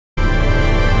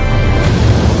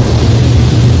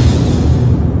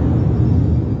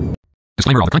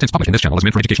Disclaimer: all the contents published in this channel is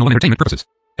meant for educational and entertainment purposes,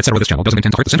 etc. This channel doesn't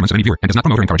intend to hurt the sentiments of any viewer and does not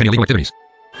promote or encourage any illegal activities.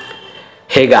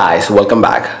 Hey guys, welcome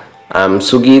back. I'm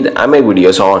Sugid. I make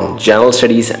videos on general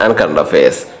studies and current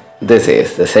affairs. This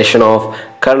is the session of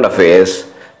current affairs,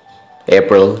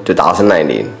 April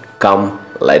 2019. Come,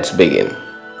 let's begin.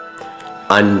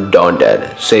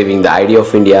 Undaunted, Saving the Idea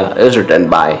of India is written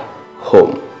by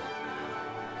whom?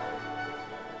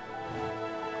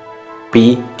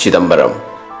 P. Chidambaram.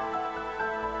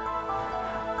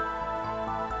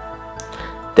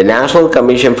 The National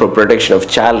Commission for Protection of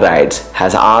Child Rights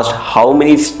has asked how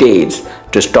many states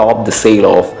to stop the sale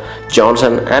of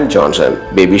Johnson & Johnson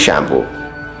baby shampoo.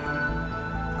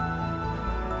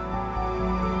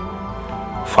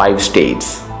 5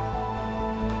 states.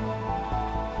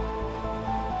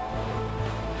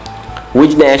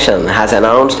 Which nation has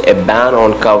announced a ban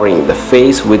on covering the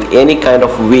face with any kind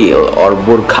of veil or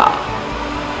burqa?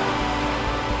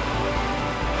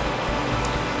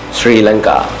 Sri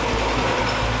Lanka.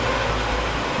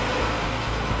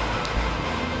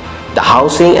 The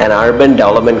Housing and Urban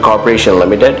Development Corporation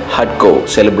Limited (HUDCO)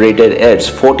 celebrated its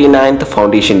 49th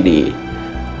Foundation Day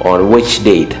on which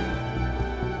date?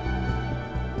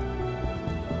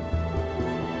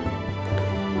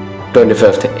 April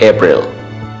 25th.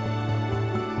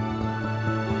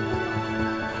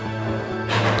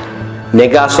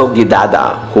 Negaso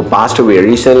Gidada, who passed away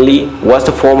recently, was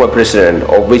the former president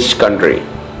of which country?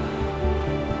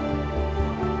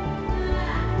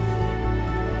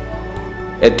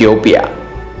 Ethiopia.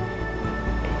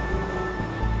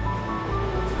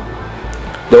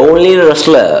 The only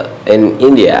wrestler in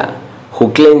India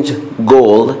who clinched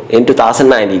gold in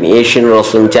 2019 Asian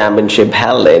Wrestling Championship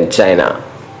held in China.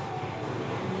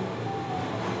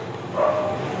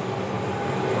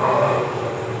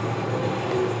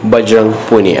 Bajrang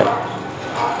Punia.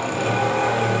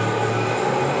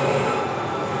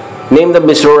 Name the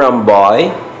Mizoram boy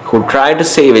who tried to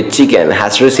save a chicken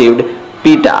has received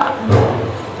PETA,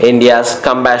 India's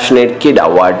Compassionate Kid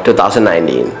Award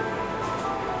 2019.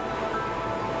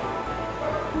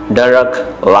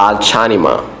 Darak Lal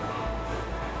Chanima.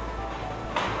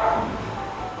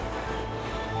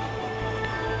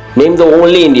 Name the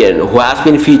only Indian who has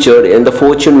been featured in the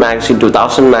Fortune magazine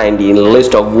 2019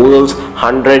 list of world's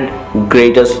 100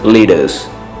 greatest leaders.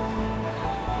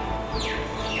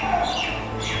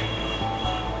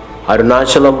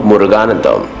 Arunachalam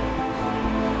Muruganathan.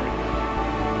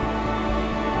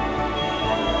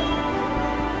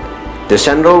 The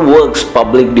Central Works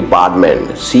Public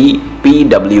Department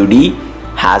 (CPWD)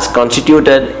 has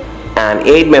constituted an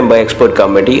 8-member expert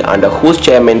committee under whose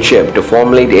chairmanship to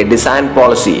formulate a design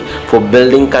policy for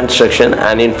building construction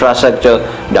and infrastructure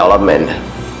development.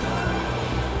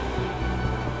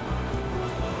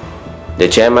 The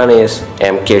chairman is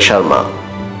M.K. Sharma.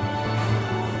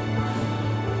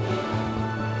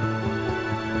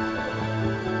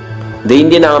 The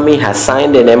Indian Army has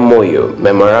signed an MOU,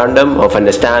 Memorandum of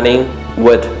Understanding,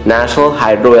 with National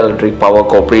Hydroelectric Power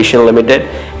Corporation Limited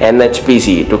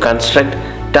 (NTPC) to construct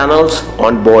tunnels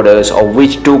on borders of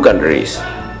which 2 countries?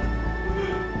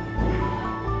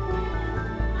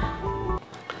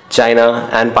 China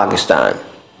and Pakistan.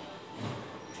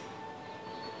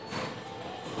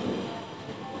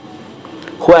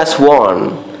 Who has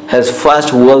won his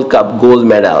first World Cup gold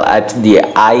medal at the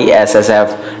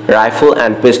ISSF Rifle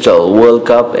and Pistol World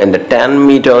Cup in the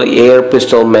 10-meter air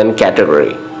pistol men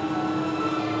category?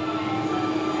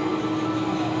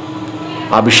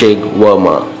 Abhishek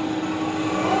Verma.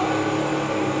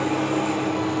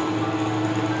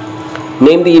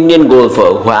 Name the Indian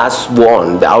golfer who has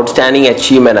won the Outstanding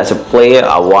Achievement as a Player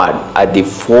award at the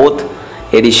 4th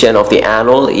edition of the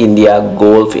annual India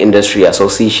Golf Industry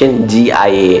Association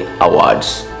 (GIA)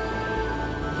 Awards.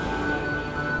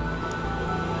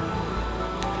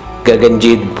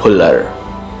 Gaganjit Bhullar.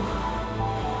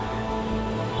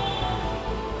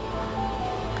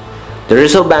 The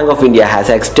Reserve Bank of India has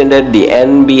extended the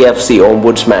NBFC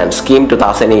Ombudsman Scheme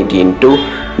 2018 to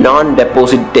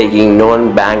non-deposit taking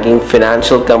non-banking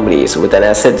financial companies with an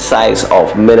asset size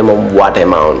of minimum what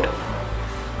amount?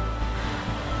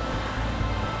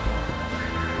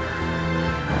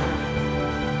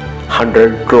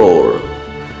 ₹100 crore.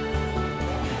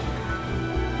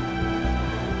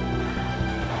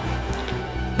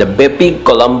 The Bepi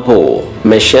Colombo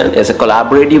mission is a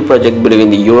collaborative project between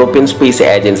the European Space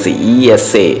Agency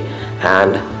 (ESA)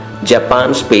 and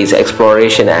Japan Space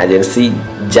Exploration Agency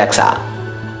 (JAXA)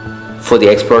 for the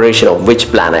exploration of which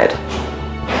planet?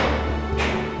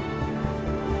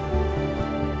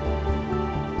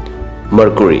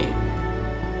 Mercury.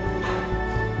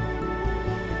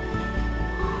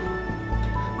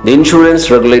 The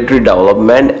Insurance Regulatory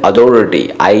Development Authority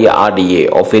 (IRDA)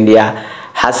 of India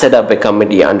has set up a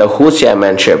committee under whose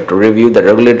chairmanship to review the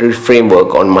regulatory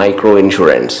framework on micro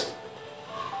insurance.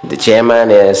 The chairman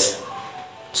is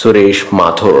Suresh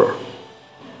Mathur.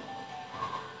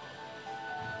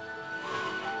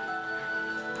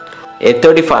 A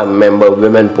 35-member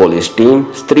women police team,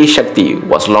 Stree Shakti,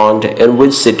 was launched in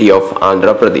which city of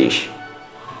Andhra Pradesh?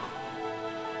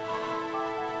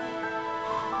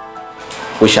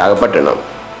 Visakhapatnam.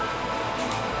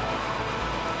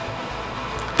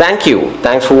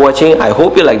 Thanks for watching. I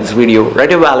hope you like this video. Write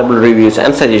your valuable reviews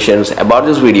and suggestions about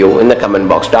this video in the comment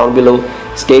box down below.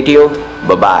 Stay tuned.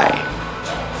 Bye bye.